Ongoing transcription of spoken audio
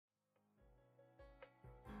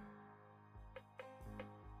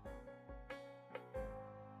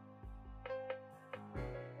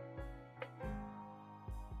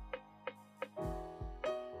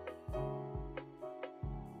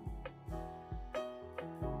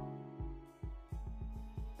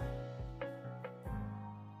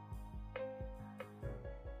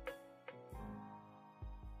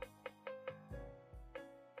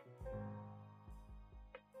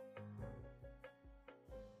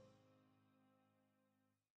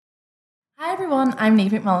everyone, I'm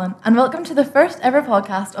Neve McMullen, and welcome to the first ever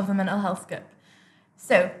podcast of the Mental Health Scoop.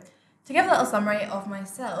 So, to give a little summary of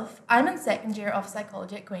myself, I'm in second year of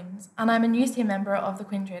psychology at Queen's, and I'm a news team member of the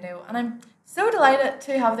Queen's Radio, and I'm so delighted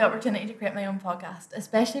to have the opportunity to create my own podcast,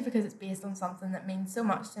 especially because it's based on something that means so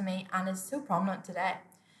much to me and is so prominent today.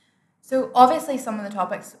 So, obviously, some of the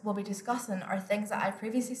topics we'll be discussing are things that I've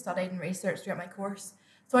previously studied and researched throughout my course.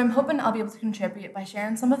 So I'm hoping I'll be able to contribute by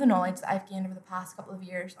sharing some of the knowledge that I've gained over the past couple of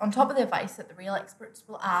years, on top of the advice that the real experts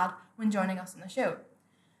will add when joining us on the show.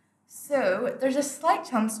 So there's a slight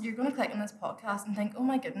chance you're going to click on this podcast and think, oh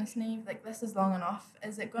my goodness, Neve, this is long enough.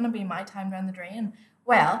 Is it going to be my time down the drain?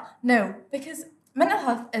 Well, no, because mental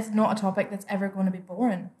health is not a topic that's ever going to be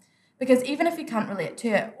boring. Because even if you can't relate to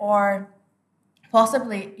it, or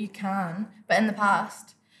possibly you can, but in the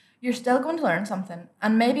past, you're still going to learn something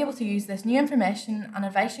and may be able to use this new information and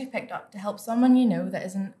advice you've picked up to help someone you know that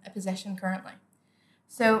is in a position currently.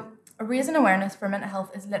 So, raising awareness for mental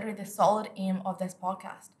health is literally the solid aim of this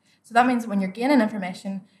podcast. So that means when you're gaining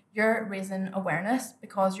information, you're raising awareness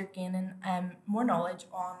because you're gaining more knowledge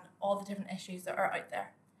on all the different issues that are out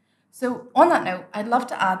there. So on that note, I'd love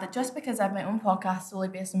to add that just because I have my own podcast solely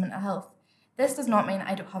based on mental health, this does not mean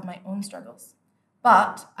I don't have my own struggles.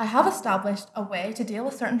 But I have established a way to deal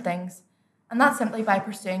with certain things, and that's simply by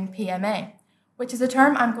pursuing PMA, which is a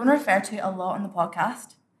term I'm going to refer to a lot in the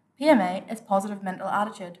podcast. PMA is positive mental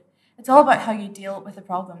attitude. It's all about how you deal with a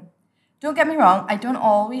problem. Don't get me wrong, I don't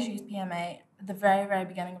always use PMA at the very, very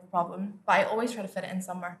beginning of a problem, but I always try to fit it in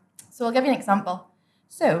somewhere. So I'll give you an example.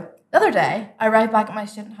 So the other day, I arrived back at my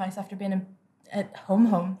student house after being at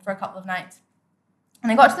home for a couple of nights.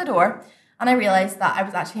 And I got to the door, and I realised that I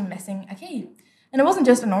was actually missing a key. And it wasn't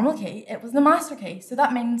just a normal key, it was the master key. So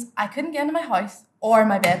that means I couldn't get into my house or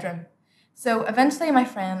my bedroom. So eventually my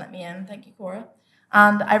friend let me in, thank you, Cora.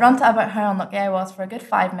 And I ranted about how unlucky I was for a good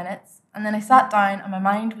 5 minutes. And then I sat down and my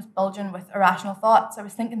mind was bulging with irrational thoughts. I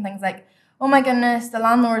was thinking things like, oh my goodness, the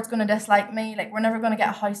landlord's going to dislike me. We're never going to get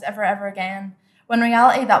a house ever again. When in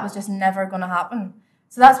reality, that was just never going to happen.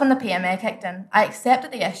 So that's when the PMA kicked in. I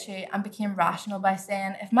accepted the issue and became rational by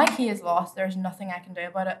saying, if my key is lost, there's nothing I can do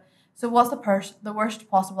about it. So what's the worst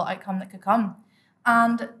possible outcome that could come?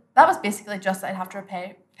 And that was basically just that I'd have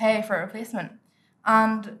to pay for a replacement.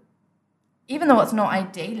 And even though it's not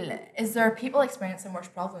ideal, is there people experiencing worse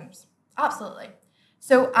problems? Absolutely.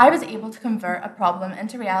 So I was able to convert a problem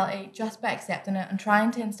into reality just by accepting it and trying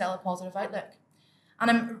to instill a positive outlook. And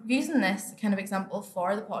I'm using this kind of example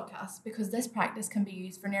for the podcast because this practice can be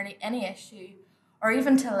used for nearly any issue or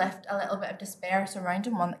even to lift a little bit of despair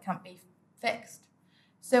surrounding one that can't be fixed.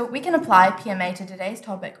 So we can apply PMA to today's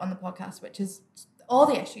topic on the podcast, which is all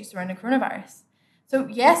the issues surrounding coronavirus. So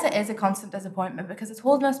yes, it is a constant disappointment because it's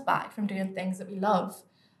holding us back from doing things that we love.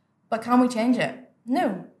 But can we change it?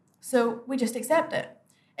 No. So we just accept it.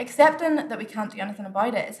 Accepting that we can't do anything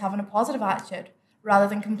about it is having a positive attitude rather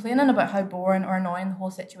than complaining about how boring or annoying the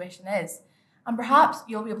whole situation is. And perhaps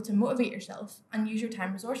you'll be able to motivate yourself and use your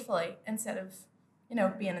time resourcefully instead of,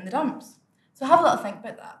 being in the dumps. So have a little think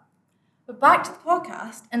about that. But back to the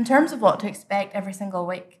podcast, in terms of what to expect every single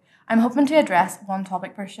week, I'm hoping to address one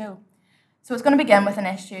topic per show. So it's going to begin with an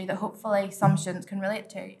issue that hopefully some students can relate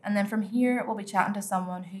to, and then from here we'll be chatting to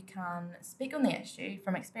someone who can speak on the issue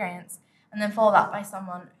from experience, and then follow that by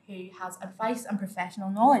someone who has advice and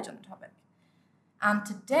professional knowledge on the topic. And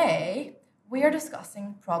today we are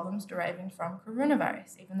discussing problems deriving from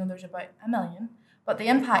coronavirus, even though there's about 1 million, but the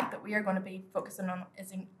impact that we are going to be focusing on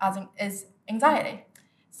is anxiety.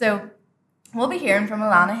 So we'll be hearing from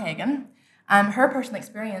Alana Hagen, her personal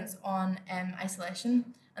experience on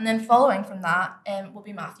isolation, and then following from that will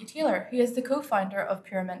be Matthew Taylor, who is the co-founder of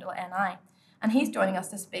Pure Mental NI, and he's joining us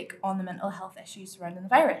to speak on the mental health issues surrounding the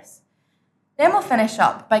virus. Then we'll finish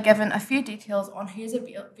up by giving a few details on who's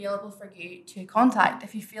available for you to contact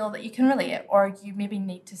if you feel that you can relate or you maybe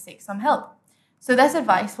need to seek some help. So this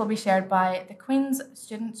advice will be shared by the Queen's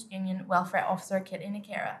Students' Union Welfare Officer, Katie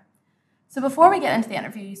Nakera. So before we get into the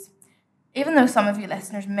interviews, even though some of you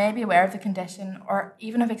listeners may be aware of the condition or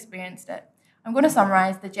even have experienced it, I'm going to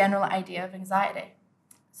summarise the general idea of anxiety.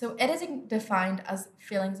 So it is defined as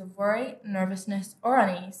feelings of worry, nervousness, or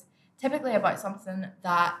unease, typically about something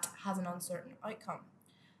that has an uncertain outcome.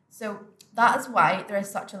 So that is why there is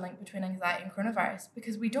such a link between anxiety and coronavirus,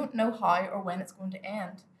 because we don't know how or when it's going to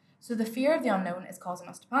end. So the fear of the unknown is causing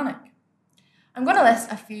us to panic. I'm going to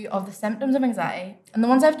list a few of the symptoms of anxiety, and the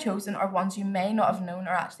ones I've chosen are ones you may not have known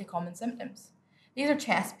are actually common symptoms. These are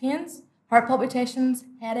chest pains, heart palpitations,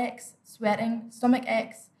 headaches, sweating, stomach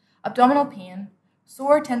aches, abdominal pain,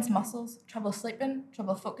 sore, tense muscles, trouble sleeping,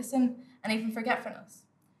 trouble focusing, and even forgetfulness.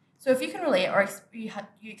 So if you can relate or you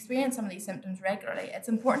experience some of these symptoms regularly, it's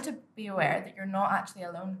important to be aware that you're not actually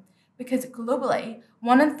alone, because globally,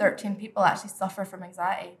 1 in 13 people actually suffer from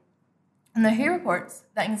anxiety. And the WHO reports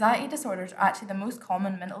that anxiety disorders are actually the most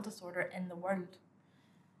common mental disorder in the world.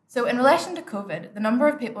 So in relation to COVID, the number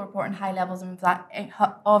of people reporting high levels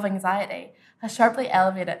of anxiety has sharply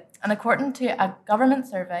elevated. And according to a government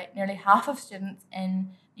survey, nearly half of students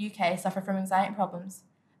in the UK suffer from anxiety problems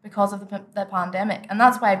because of the pandemic. And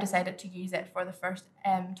that's why I've decided to use it for the first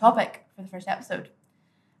topic for the first episode.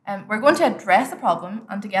 We're going to address the problem,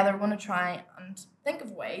 and together we're going to try and think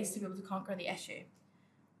of ways to be able to conquer the issue.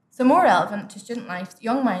 So more relevant to student life,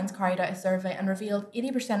 Young Minds carried out a survey and revealed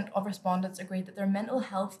 80% of respondents agreed that their mental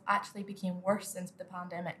health actually became worse since the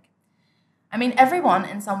pandemic. I mean, everyone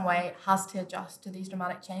in some way has to adjust to these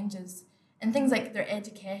dramatic changes in things like their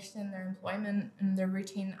education, their employment, and their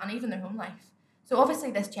routine, and even their home life. So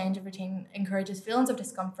obviously this change of routine encourages feelings of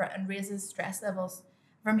discomfort and raises stress levels.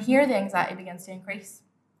 From here, the anxiety begins to increase.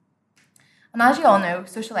 And as you all know,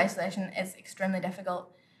 social isolation is extremely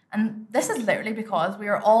difficult. And this is literally because we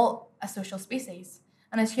are all a social species.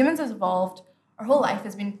 And as humans have evolved, our whole life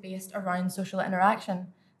has been based around social interaction.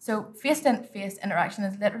 So face-to-face interaction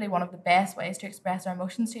is literally one of the best ways to express our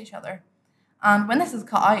emotions to each other. And when this is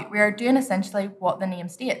cut out, we are doing essentially what the name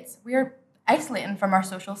states. We are isolating from our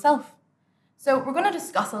social self. So we're going to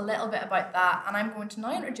discuss a little bit about that, and I'm going to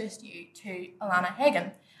now introduce you to Alana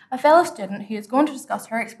Hagen, a fellow student who is going to discuss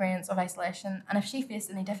her experience of isolation and if she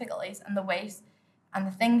faced any difficulties and the ways and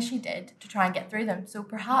the things she did to try and get through them. So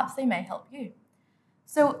perhaps they may help you.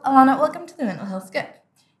 So Alana, welcome to the Mental Health Skip.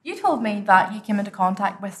 You told me that you came into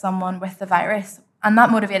contact with someone with the virus and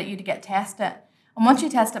that motivated you to get tested. And once you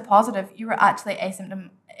tested positive, you were actually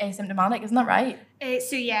asymptomatic, isn't that right?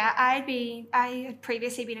 I had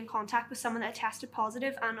previously been in contact with someone that had tested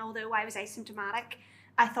positive, and although I was asymptomatic,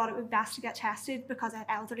 I thought it would be best to get tested because I had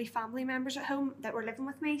elderly family members at home that were living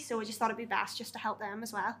with me, so I just thought it'd be best just to help them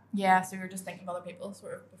as well. Yeah, so you're just thinking of other people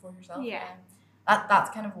sort of before yourself. Yeah. That's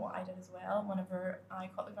kind of what I did as well whenever I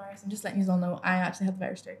caught the virus. And just letting you all know, I actually had the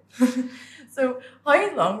virus too. So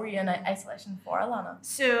how long were you in isolation for, Alana?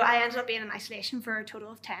 So I ended up being in isolation for a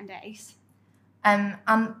total of 10 days. And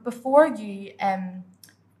before you,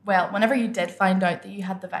 whenever you did find out that you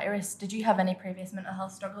had the virus, did you have any previous mental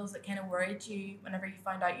health struggles that kind of worried you whenever you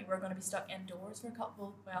found out you were going to be stuck indoors for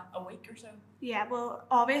a week or so? Yeah, well,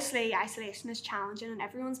 obviously isolation is challenging in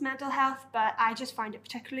everyone's mental health, but I just found it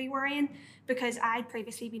particularly worrying because I'd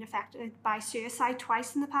previously been affected by suicide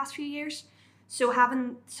twice in the past few years. So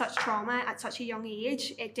having such trauma at such a young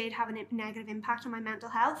age, it did have a negative impact on my mental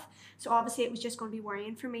health. So obviously it was just going to be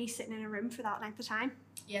worrying for me sitting in a room for that length of time.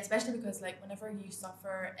 Yeah, especially because whenever you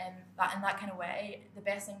suffer in that kind of way, the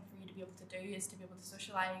best thing for you to be able to do is to be able to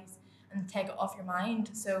socialise and take it off your mind.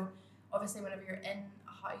 So obviously whenever you're in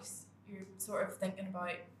a house, you're sort of thinking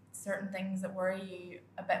about certain things that worry you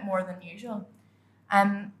a bit more than usual.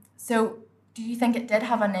 So do you think it did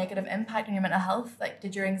have a negative impact on your mental health?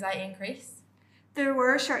 Did your anxiety increase? There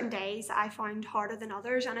were certain days that I found harder than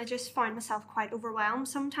others, and I just found myself quite overwhelmed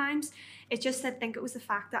sometimes. It's just, I think it was the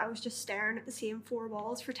fact that I was just staring at the same four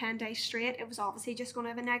walls for 10 days straight. It was obviously just going to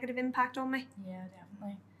have a negative impact on me. Yeah,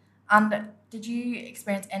 definitely. And did you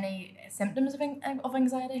experience any symptoms of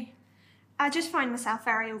anxiety? I just found myself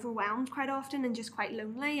very overwhelmed quite often and just quite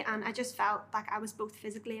lonely, and I just felt like I was both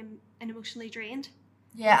physically and emotionally drained.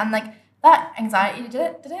 Yeah, and that anxiety,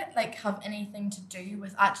 did it have anything to do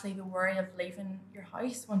with actually the worry of leaving your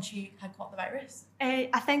house once you had caught the virus?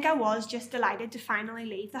 I think I was just delighted to finally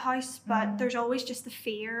leave the house, but there's always just the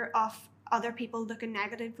fear of other people looking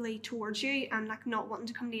negatively towards you and not wanting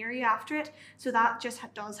to come near you after it. So that just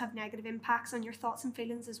does have negative impacts on your thoughts and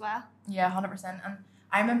feelings as well. Yeah, 100%. And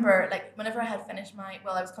I remember whenever I had finished I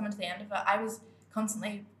was coming to the end of it, I was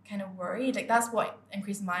constantly kind of worried. That's what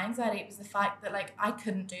increased my anxiety. It was the fact that I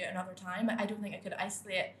couldn't do it another time. I don't think I could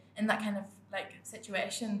isolate in that kind of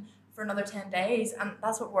situation for another 10 days, and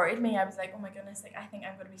that's what worried me. I was like, oh my goodness, I think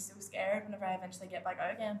I'm going to be so scared whenever I eventually get back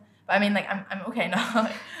out again. But I mean, I'm okay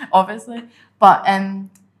now, obviously. But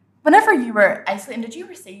whenever you were isolating, did you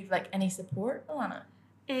receive any support, Alana?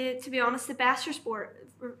 To be honest, the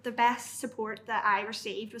best support that I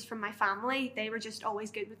received was from my family. They were just always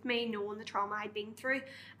good with me, knowing the trauma I'd been through.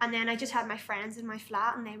 And then I just had my friends in my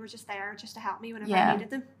flat, and they were just there just to help me whenever I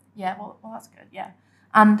needed them. Yeah, well, that's good, yeah.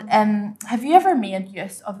 And have you ever made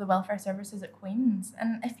use of the welfare services at Queen's?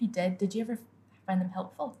 And if you did you ever find them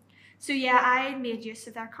helpful? So yeah, I made use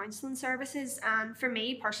of their counselling services, and for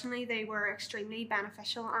me personally, they were extremely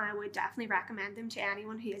beneficial, and I would definitely recommend them to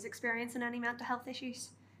anyone who is experiencing any mental health issues.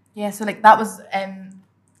 Yeah, so that was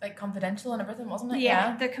like confidential and everything, wasn't it?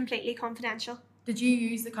 Yeah, they're completely confidential. Did you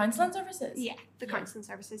use the counselling services? Yeah, the counselling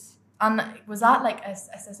services. And was that like a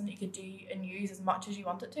system that you could do and use as much as you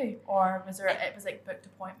wanted to, or was it was like booked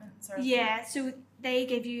appointments? Or yeah, so they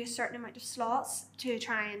give you a certain amount of slots to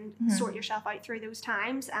try and sort yourself out through those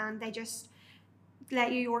times, and they just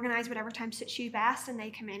let you organise whatever time suits you best, and they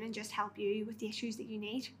come in and just help you with the issues that you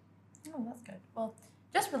need. Oh, that's good. Well,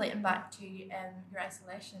 just relating back to your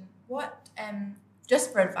isolation, what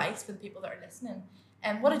just for advice for the people that are listening,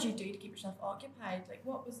 what did you do to keep yourself occupied? Like,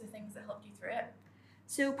 what was the things that helped you through it?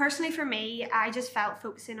 So personally for me, I just felt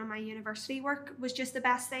focusing on my university work was just the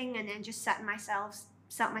best thing, and then just set myself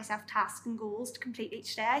tasks and goals to complete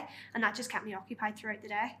each day, and that just kept me occupied throughout the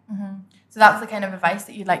day. So that's the kind of advice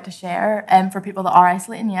that you'd like to share for people that are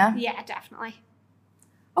isolating, yeah? Yeah, definitely.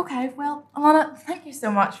 Okay, well, Alana, thank you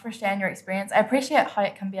so much for sharing your experience. I appreciate how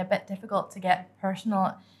it can be a bit difficult to get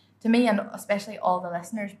personal to me and especially all the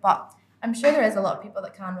listeners, but I'm sure there is a lot of people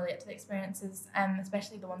that can relate to the experiences,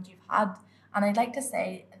 especially the ones you've had. And I'd like to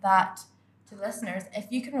say that to the listeners,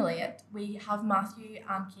 if you can relate, we have Matthew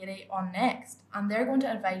and Katie on next, and they're going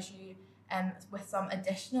to advise you with some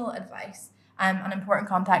additional advice and important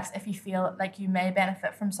context if you feel like you may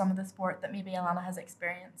benefit from some of the support that maybe Alana has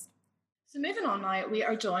experienced. So moving on now, we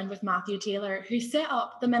are joined with Matthew Taylor, who set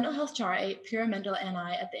up the mental health charity Pure Mental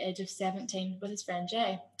NI at the age of 17 with his friend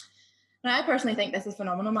Jay. Now, I personally think this is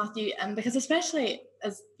phenomenal, Matthew, because especially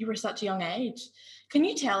as you were such a young age, can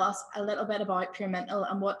you tell us a little bit about Pure Mental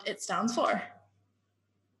and what it stands for?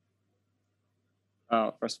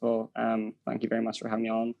 First of all, thank you very much for having me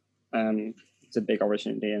on. It's a big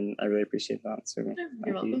opportunity, and I really appreciate that. So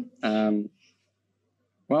You're welcome.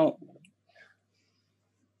 Well,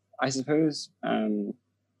 I suppose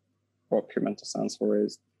what Pure Mental stands for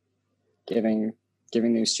is giving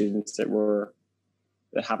those students that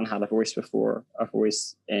haven't had a voice before, a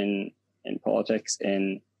voice in politics,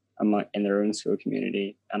 in their own school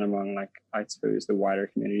community, and among, like, I suppose, the wider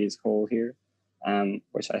community as a whole here,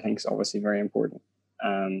 which I think is obviously very important.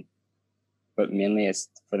 But mainly it's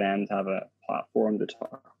for them to have a platform to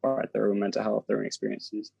talk about their own mental health, their own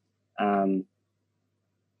experiences.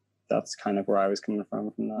 That's kind of where I was coming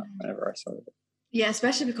from that whenever I started it. Yeah,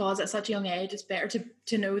 especially because at such a young age, it's better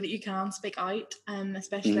to know that you can speak out,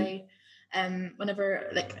 especially whenever,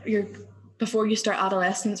 like, before you start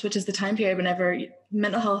adolescence, which is the time period whenever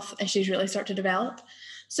mental health issues really start to develop.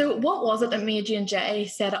 So what was it that made you and Jay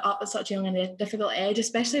set it up at such a young and difficult age,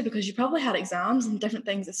 especially because you probably had exams and different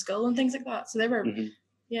things at school and things like that? So they were,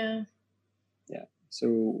 Yeah. So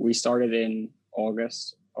we started in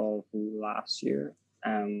August of last year,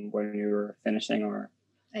 when we were finishing our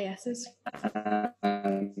ASs.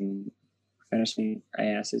 Finishing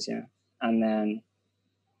ASs, yeah. And then,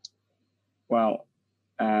 well,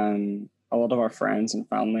 a lot of our friends and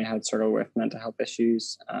family had struggled with mental health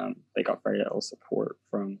issues. They got very little support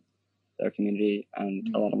from their community,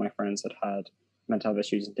 and a lot of my friends had mental health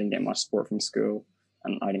issues and didn't get much support from school,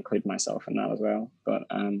 and I'd include myself in that as well. But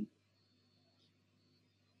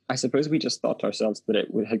I suppose we just thought to ourselves that it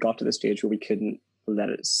had got to the stage where we couldn't let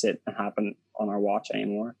it sit and happen on our watch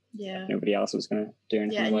anymore. Yeah. Like, nobody else was going to do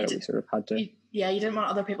anything about it. We sort of had to. You didn't want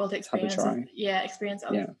other people to experience the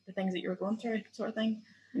things that you were going through, sort of thing.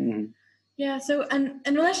 Mm-hmm. Yeah. So, in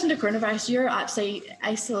relation to coronavirus, you're actually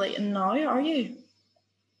isolating now, are you?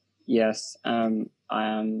 Yes. I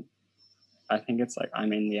am. I think it's like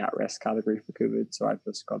I'm in the at-risk category for COVID, so I've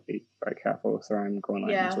just got to be very careful with where I'm going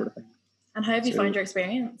out and sort of thing. And how have you found your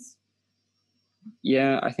experience?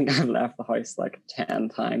 Yeah, I think I've left the house like 10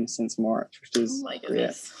 times since March, which is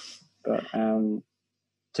great. But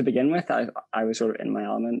to begin with, I was sort of in my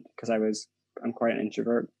element because I'm quite an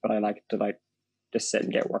introvert, but I like to just sit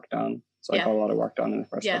and get work done. So I got a lot of work done in the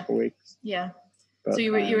first couple of weeks. Yeah. But, so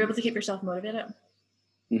you were able to keep yourself motivated.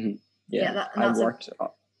 Mm-hmm. Yeah. I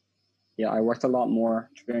worked a lot more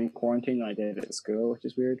during quarantine than I did at school, which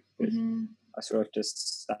is weird because I sort of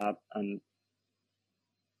just sat and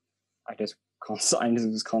I was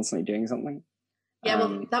constantly doing something. Yeah,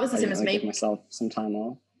 well, that was the same as me. Give myself some time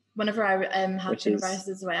off. Whenever I had coronavirus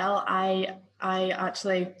as well, I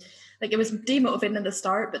actually, like, it was demotivating at the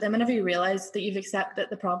start, but then whenever you realise that you've accepted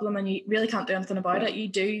the problem and you really can't do anything about it,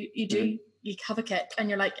 you have a kick and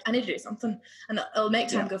you're like, I need to do something, and it'll make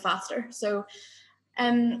time go faster. So,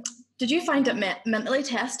 did you find it mentally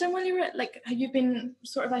testing when you were, like, have you been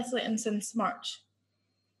sort of isolating since March?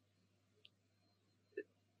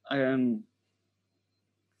 For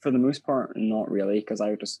the most part, not really, because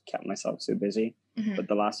I just kept myself so busy. But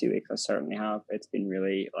the last few weeks, I certainly have. It's been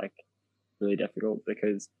really difficult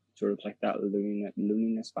because sort of like that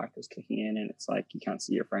loneliness factor is kicking in, and it's like you can't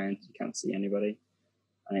see your friends, you can't see anybody.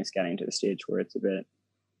 and it's getting to the stage where it's a bit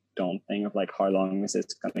daunting of like how long is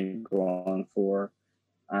this going to go on for,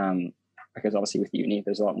 because obviously with uni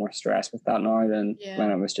there's a lot more stress with that now than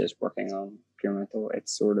when I was just working on pure mental.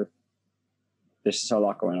 It's sort of, there's just a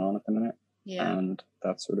lot going on at the minute, and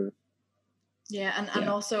that's sort of and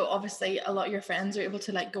also obviously a lot of your friends are able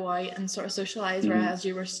to like go out and sort of socialize, whereas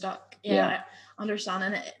you were stuck. I understand,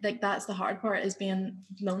 and like that's the hard part, is being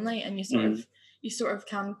lonely, and you sort of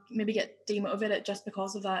can maybe get demotivated just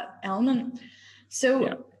because of that element.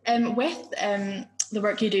 So with the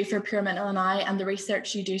work you do for Pure Mental NI and the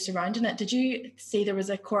research you do surrounding it, did you see there was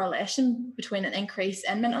a correlation between an increase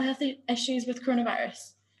in mental health issues with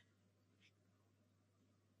coronavirus?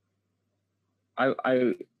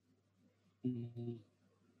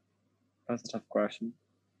 That's a tough question.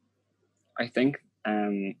 I think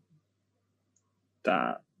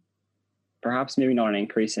that perhaps maybe not an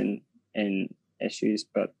increase in issues,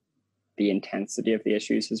 but the intensity of the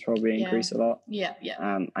issues has probably increased a lot.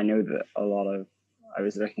 I know that I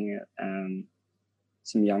was looking at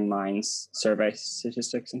some Young Minds survey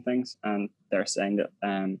statistics and things, and they're saying that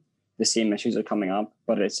the same issues are coming up,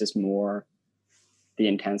 but it's just more, the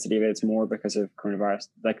intensity of it's more because of coronavirus.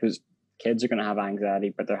 Like, because kids are going to have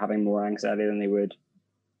anxiety, but they're having more anxiety than they would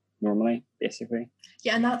normally, basically.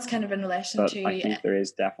 Yeah, and that's kind of in relation to... I think there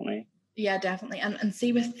is definitely... Yeah, definitely. And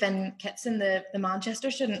see with Finn Kitson, the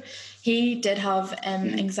Manchester student, he did have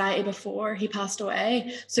anxiety before he passed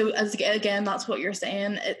away. So again, that's what you're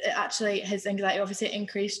saying. It actually, his anxiety obviously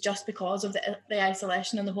increased just because of the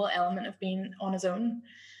isolation and the whole element of being on his own.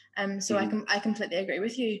 So I completely agree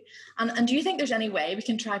with you. And do you think there's any way we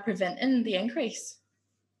can try preventing the increase?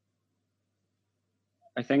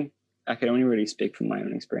 I think I can only really speak from my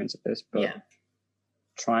own experience of this, but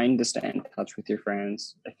trying to stay in touch with your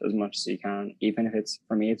friends as much as you can, even if it's,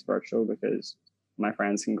 for me, it's virtual, because my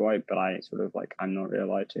friends can go out, but I sort of like, I'm not really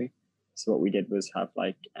allowed to. So what we did was have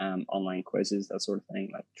like online quizzes, that sort of thing,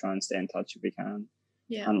 like try and stay in touch if we can.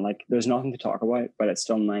 Yeah. And like, there's nothing to talk about, but it's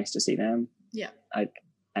still nice to see them. Yeah. Like,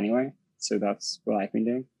 anyway, so that's what I've been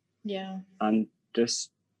doing. Yeah. And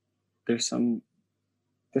just, there's some,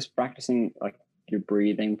 just practicing like your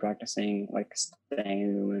breathing, practicing like staying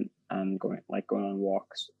in the moment and going on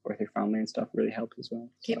walks with your family and stuff really helps as well.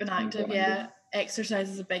 Keeping active, yeah. Exercise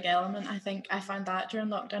is a big element. I think I found that during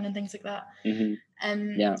lockdown and things like that.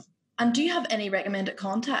 Yeah. And do you have any recommended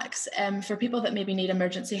contacts for people that maybe need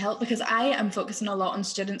emergency help? Because I am focusing a lot on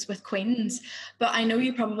students with Queen's, but I know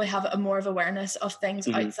you probably have a more of awareness of things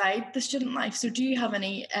outside the student life. So do you have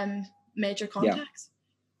any major contacts?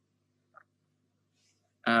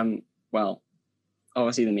 Well,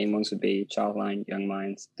 obviously the main ones would be Childline, Young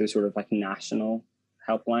Minds. Those sort of like national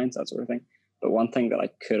helplines, that sort of thing. But one thing that I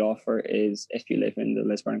could offer is, if you live in the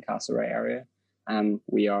Lisburn and Castlereagh area,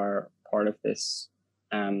 we are part of this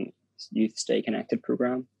Youth Stay Connected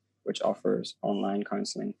program, which offers online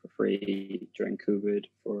counselling for free during COVID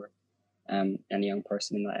for any young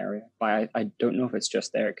person in that area. But I don't know if it's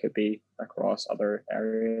just there. It could be across other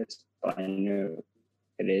areas, but I know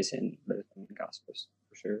it is in Lisburn and Castlereagh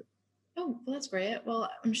for sure. Oh, well, that's great. Well,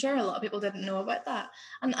 I'm sure a lot of people didn't know about that.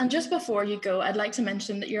 And just before you go, I'd like to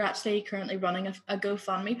mention that you're actually currently running a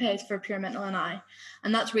GoFundMe page for Pure Mental NI,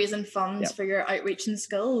 and that's raising funds for your outreach and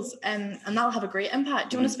skills, and that'll have a great impact.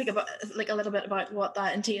 Do you want to speak about like a little bit about what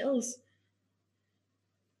that entails?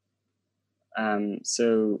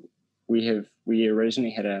 So we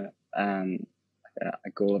originally had a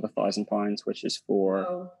goal of £1,000, which is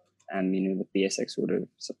for the basic sort of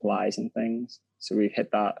supplies and things. So we've hit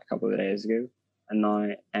that a couple of days ago, and now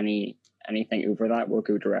anything over that will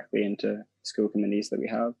go directly into school committees that we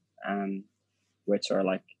have, which are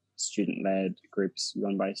like student-led groups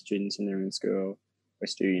run by students in their own school,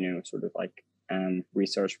 which do sort of like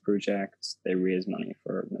research projects. They raise money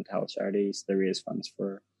for mental health charities. They raise funds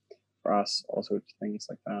for us, all sorts of things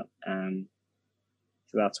like that.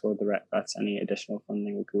 So that's where that's any additional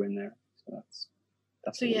funding will go in there. So that's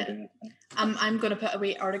so yeah, I'm going to put a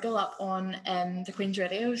wee article up on the Queen's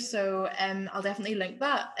Radio, so I'll definitely link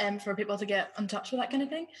that for people to get in touch with that kind of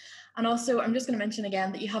thing. And also, I'm just going to mention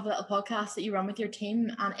again that you have a little podcast that you run with your team,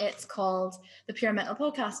 and it's called the Pure Mental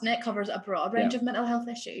Podcast, and it covers a broad range of mental health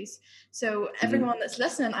issues. So everyone that's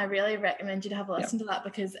listening, I really recommend you to have a listen to that,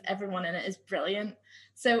 because everyone in it is brilliant.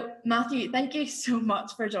 So Matthew, thank you so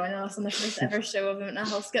much for joining us on the first ever show of the Mental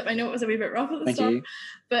Health Skip. I know it was a wee bit rough at the start,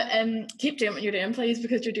 but keep doing what you're doing, please,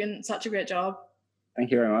 because you're doing such a great job.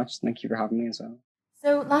 Thank you very much. Thank you for having me as well.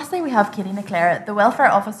 So lastly, we have Katie Leclerc, the Welfare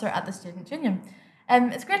Officer at the Student Union.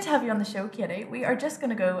 It's great to have you on the show, Katie. We are just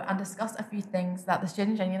going to go and discuss a few things that the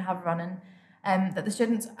Student Union have running that the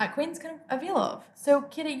students at Queen's can avail of. So,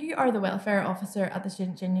 Katie, you are the welfare officer at the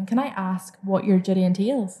Students' Union. Can I ask what your duty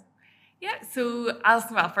entails? Yeah, so as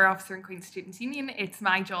the welfare officer in Queen's Students' Union, it's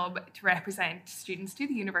my job to represent students to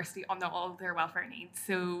the university on all their welfare needs.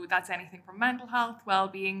 So that's anything from mental health,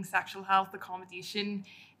 well-being, sexual health, accommodation,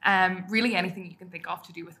 really anything you can think of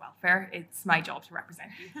to do with welfare. It's my job to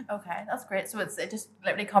represent you. Okay, that's great. So it just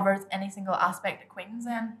literally covers any single aspect of Queen's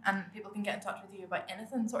then, and people can get in touch with you about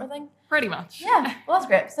anything sort of thing? Pretty much. Yeah, well, that's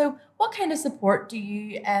great. So what kind of support do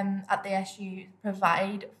you at the SU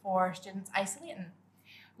provide for students isolating?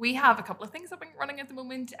 We have a couple of things up and running at the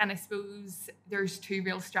moment, and I suppose there's two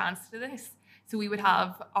real strands to this. So we would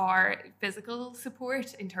have our physical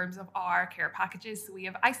support in terms of our care packages. So we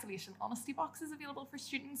have isolation honesty boxes available for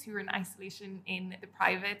students who are in isolation in the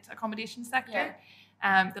private accommodation sector.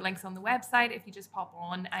 Yeah. The link's on the website if you just pop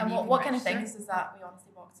on. And what kind of things does that wee honesty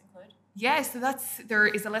box include? Yeah, so there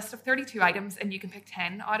is a list of 32 items and you can pick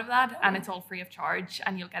 10 out of that, and it's all free of charge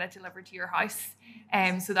and you'll get it delivered to your house.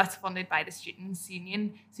 So that's funded by the Students'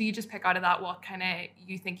 Union. So you just pick out of that what kind of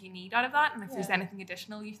you think you need out of that, and if there's anything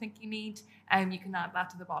additional you think you need, you can add that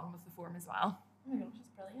to the bottom of the form as well. Oh my gosh,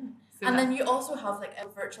 that's brilliant. So and then you also have like a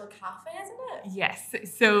virtual cafe, isn't it? Yes,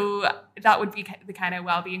 so that would be the kind of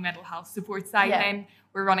wellbeing mental health support side. Then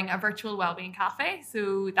we're running a virtual wellbeing cafe,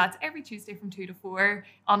 so that's every Tuesday from 2 to 4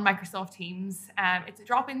 on Microsoft Teams. It's a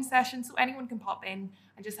drop-in session, so anyone can pop in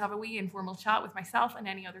and just have a wee informal chat with myself and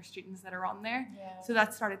any other students that are on there. So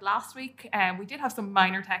that started last week. We did have some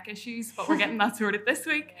minor tech issues, but we're getting that sorted this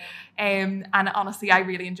week. And honestly, I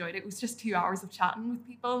really enjoyed it. It was just 2 hours of chatting with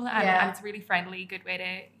people, and it's really friendly, good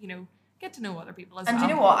way to, get to know other people as well. And do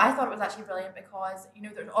you know what? I thought it was actually brilliant because,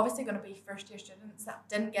 there's obviously going to be first year students that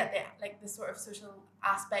didn't get the sort of social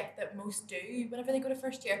aspect that most do whenever they go to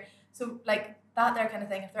first year. So like that there kind of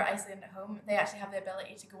thing, if they're isolated at home, they actually have the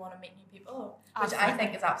ability to go on and meet new people, which I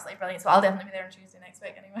think is absolutely brilliant. So I'll definitely be there on Tuesday next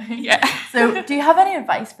week anyway. Yeah. So do you have any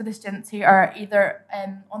advice for the students who are either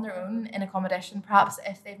on their own in accommodation, perhaps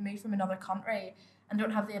if they've moved from another country and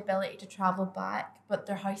don't have the ability to travel back, but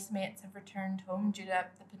their housemates have returned home due to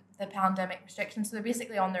the pandemic restrictions, so they're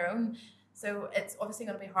basically on their own. So it's obviously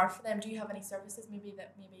going to be hard for them. Do you have any services that maybe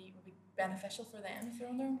would be beneficial for them if they're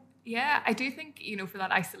on their own? Yeah, I do think, for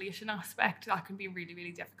that isolation aspect, that can be really,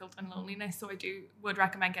 really difficult, and loneliness. So I would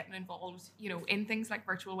recommend getting involved, in things like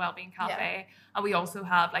Virtual Wellbeing Cafe. And we also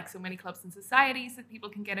have so many clubs and societies that people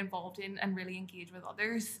can get involved in and really engage with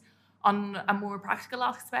others. On a more practical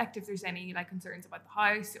aspect, if there's any concerns about the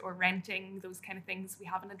house or renting, those kind of things, we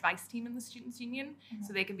have an advice team in the Students' Union,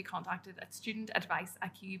 so they can be contacted at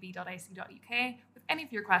studentadvice@qub.ac.uk with any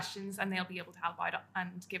of your questions, and they'll be able to help out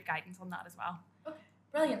and give guidance on that as well. Okay,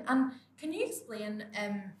 brilliant. And can you explain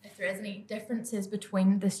if there is any differences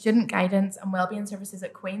between the student guidance and wellbeing services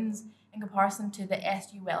at Queen's in comparison to the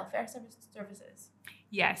SU welfare services?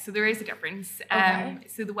 Yeah, so there is a difference.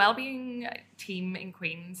 So the wellbeing team in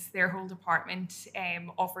Queen's, their whole department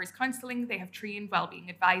offers counselling. They have trained wellbeing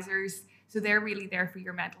advisors. So they're really there for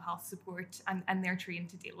your mental health support, and they're trained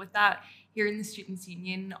to deal with that. Here in the Students'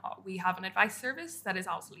 Union, we have an advice service that is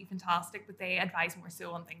absolutely fantastic, but they advise more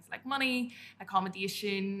so on things like money,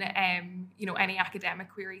 accommodation, any academic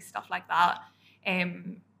queries, stuff like that.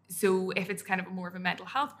 So if it's kind of more of a mental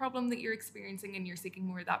health problem that you're experiencing and you're seeking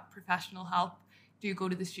more of that professional help, do go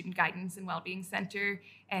to the Student Guidance and Wellbeing Centre.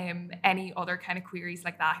 Any other kind of queries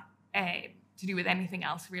like that to do with anything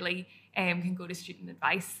else really can go to Student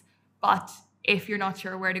Advice. But if you're not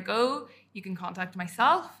sure where to go, you can contact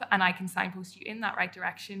myself and I can signpost you in that right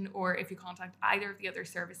direction. Or if you contact either of the other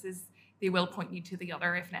services, they will point you to the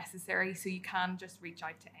other if necessary. So you can just reach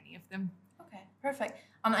out to any of them. Okay, perfect.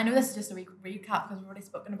 I know this is just a wee recap because we've already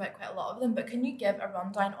spoken about quite a lot of them, but can you give a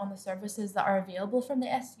rundown on the services that are available from the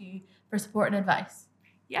SU for support and advice?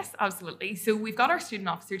 Yes, absolutely. So we've got our student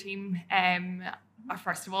officer team,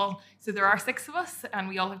 first of all. So there are 6 of us and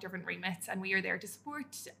we all have different remits, and we are there to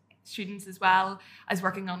support students as well as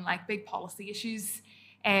working on big policy issues.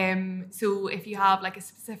 So if you have a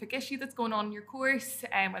specific issue that's going on in your course,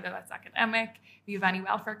 whether that's academic, if you have any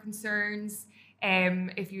welfare concerns,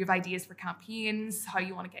 if you have ideas for campaigns, how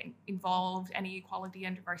you want to get involved, any equality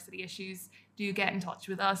and diversity issues, do get in touch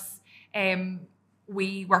with us.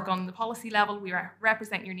 We work on the policy level. We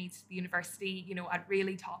represent your needs to the university, at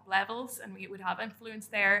really top levels, and we would have influence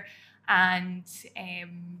there. And,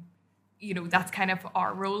 that's kind of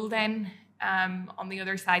our role then. On the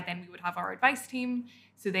other side, then we would have our advice team.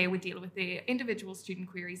 So they would deal with the individual student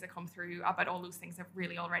queries that come through about all those things I've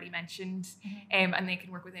really already mentioned. And they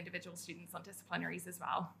can work with individual students on disciplinaries as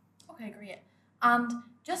well. Okay, great. And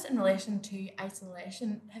just in relation to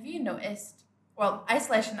isolation, have you noticed,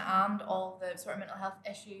 isolation and all the sort of mental health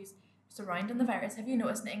issues surrounding the virus, have you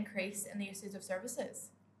noticed an increase in the usage of services?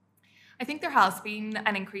 I think there has been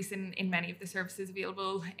an increase in many of the services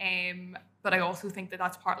available, but I also think that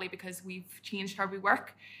that's partly because we've changed how we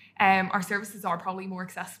work. Our services are probably more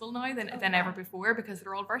accessible now than ever before because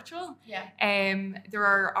they're all virtual. Yeah. There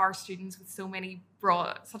are our students with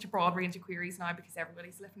such a broad range of queries now because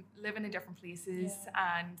everybody's living in different places,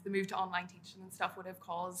 and the move to online teaching and stuff would have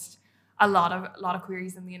caused a lot of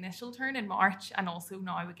queries in the initial turn in March, and also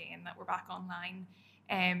now again that we're back online.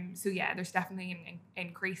 So yeah, there's definitely an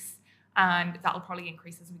increase. And that'll probably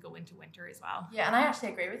increase as we go into winter as well. Yeah, and I actually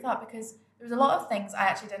agree with that because there was a lot of things I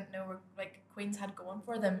actually didn't know were like Queen's had going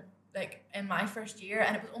for them like in my first year,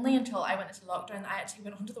 and it was only until I went into lockdown that I actually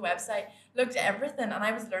went onto the website, looked at everything, and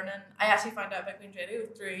I was learning. I actually found out about Queen's Radio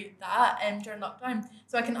through that during lockdown,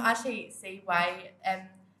 so I can actually see why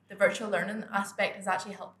the virtual learning aspect has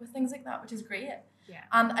actually helped with things like that, which is great. Yeah.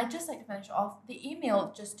 And I'd just like to finish off the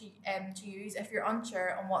email just to use if you're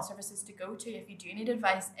unsure on what services to go to, if you do need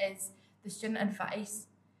advice, is the student advice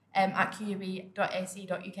at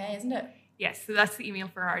qub.ac.uk, isn't it? Yes, so that's the email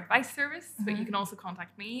for our advice service, but you can also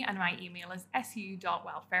contact me, and my email is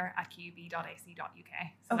su.welfare@qub.ac.uk.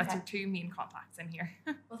 So that's your two main contacts in here.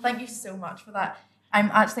 Well, thank you so much for that.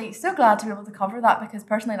 I'm actually so glad to be able to cover that because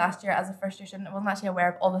personally last year as a first year student I wasn't actually aware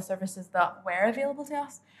of all the services that were available to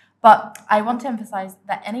us. But I want to emphasise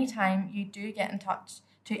that anytime you do get in touch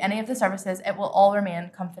to any of the services, it will all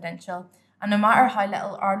remain confidential. And no matter how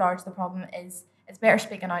little or large the problem is, it's better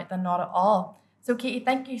speaking out than not at all. So Katie,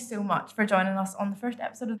 thank you so much for joining us on the first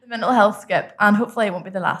episode of the Mental Health Skip, and hopefully it won't be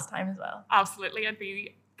the last time as well. Absolutely, I'd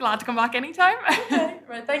be glad to come back anytime. Okay,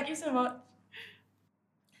 right, thank you so much.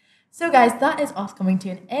 So guys, that is us coming to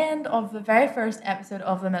an end of the very first episode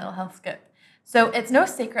of the Mental Health Skip. So it's no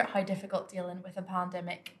secret how difficult dealing with a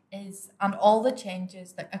pandemic is and all the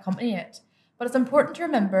changes that accompany it. But it's important to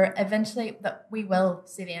remember eventually that we will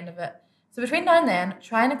see the end of it. So between now and then,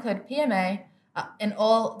 try and include PMA in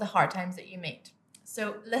all the hard times that you meet.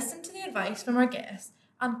 So listen to the advice from our guests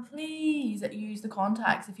and please use the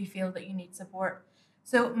contacts if you feel that you need support.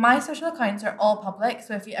 So my social accounts are all public,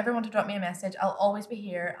 so if you ever want to drop me a message, I'll always be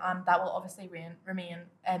here, and that will obviously remain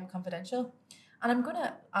confidential. And I'm going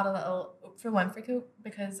to add a little Oprah Winfrey quote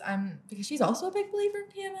because she's also a big believer in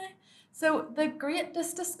PMA. So the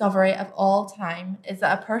greatest discovery of all time is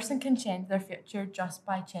that a person can change their future just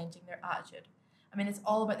by changing their attitude. I mean, it's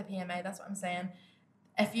all about the PMA, that's what I'm saying.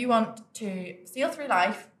 If you want to sail through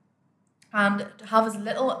life and have as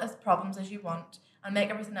little as problems as you want and make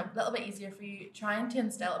everything a little bit easier for you, trying to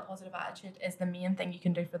instill a positive attitude is the main thing you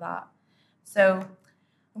can do for that. So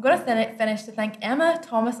I'm going to finish to thank Emma,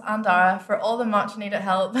 Thomas and Dara for all the much needed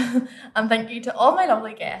help and thank you to all my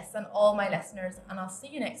lovely guests and all my listeners, and I'll see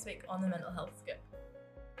you next week on the Mental Health Skip.